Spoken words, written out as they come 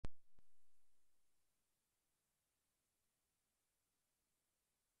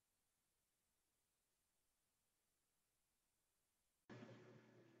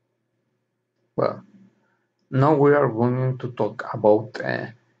Well, now we are going to talk about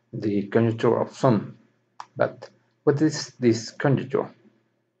the conjecture of sum. But what is this conjecture?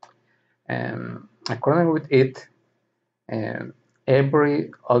 According with it,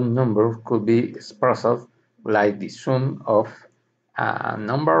 every odd number could be expressed like the sum of a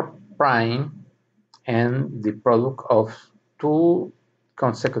number prime and the product of two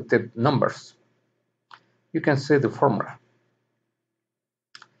consecutive numbers. You can see the formula.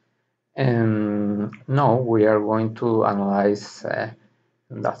 And now we are going to analyze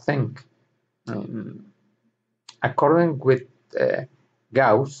that thing. According with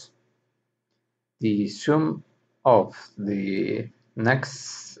Gauss, the sum of the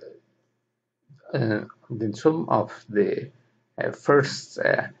next the sum of the first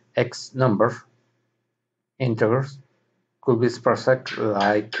x number integers could be expressed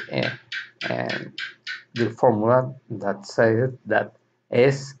like the formula that says that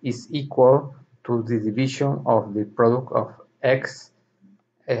S is equal to the division of the product of x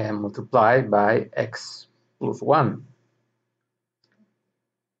multiplied by x plus 1.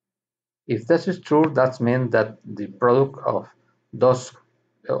 If that is true, that means that the product of those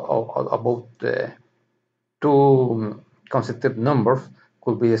about two consecutive numbers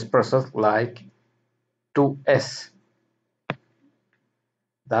could be expressed like 2s.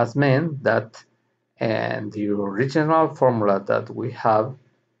 That means that the original formula that we have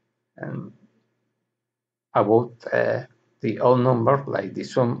about the odd number, like the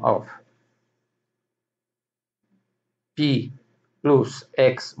sum of p plus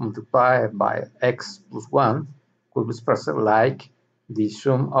x multiplied by x plus 1 could be expressed like the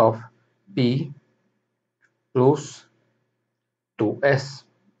sum of p plus 2s.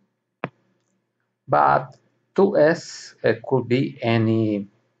 But 2s could be any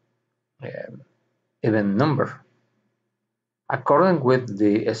even number. According with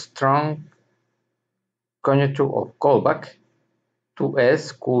the strong conjecture of Kullback,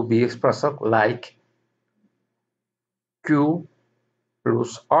 2s could be expressed like q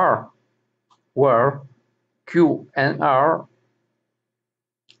plus r, where q and r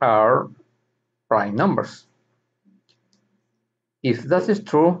are prime numbers. If that is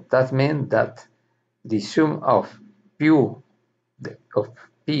true, that means that the sum of p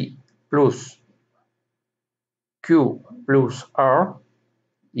plus q plus r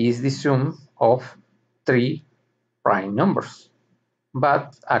is the sum of three prime numbers.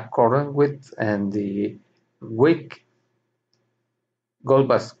 But according with the weak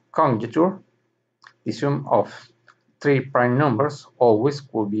Goldbach's conjecture, the sum of three prime numbers always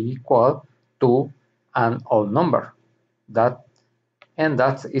could be equal to an odd number. That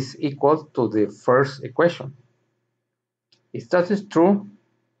is equal to the first equation. If that is true,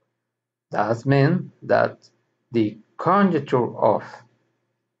 that means that the conjecture of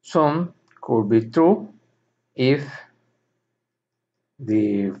sum could be true if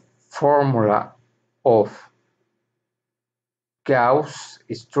the formula of Gauss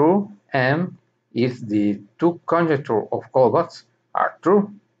is true and if the two conjectures of Goldbach are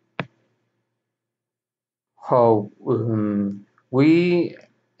true. How we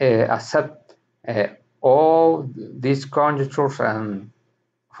accept all these conjectures and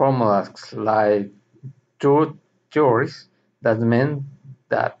formulas like true theories, that means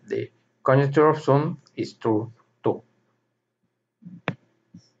that the conjecture of sum is true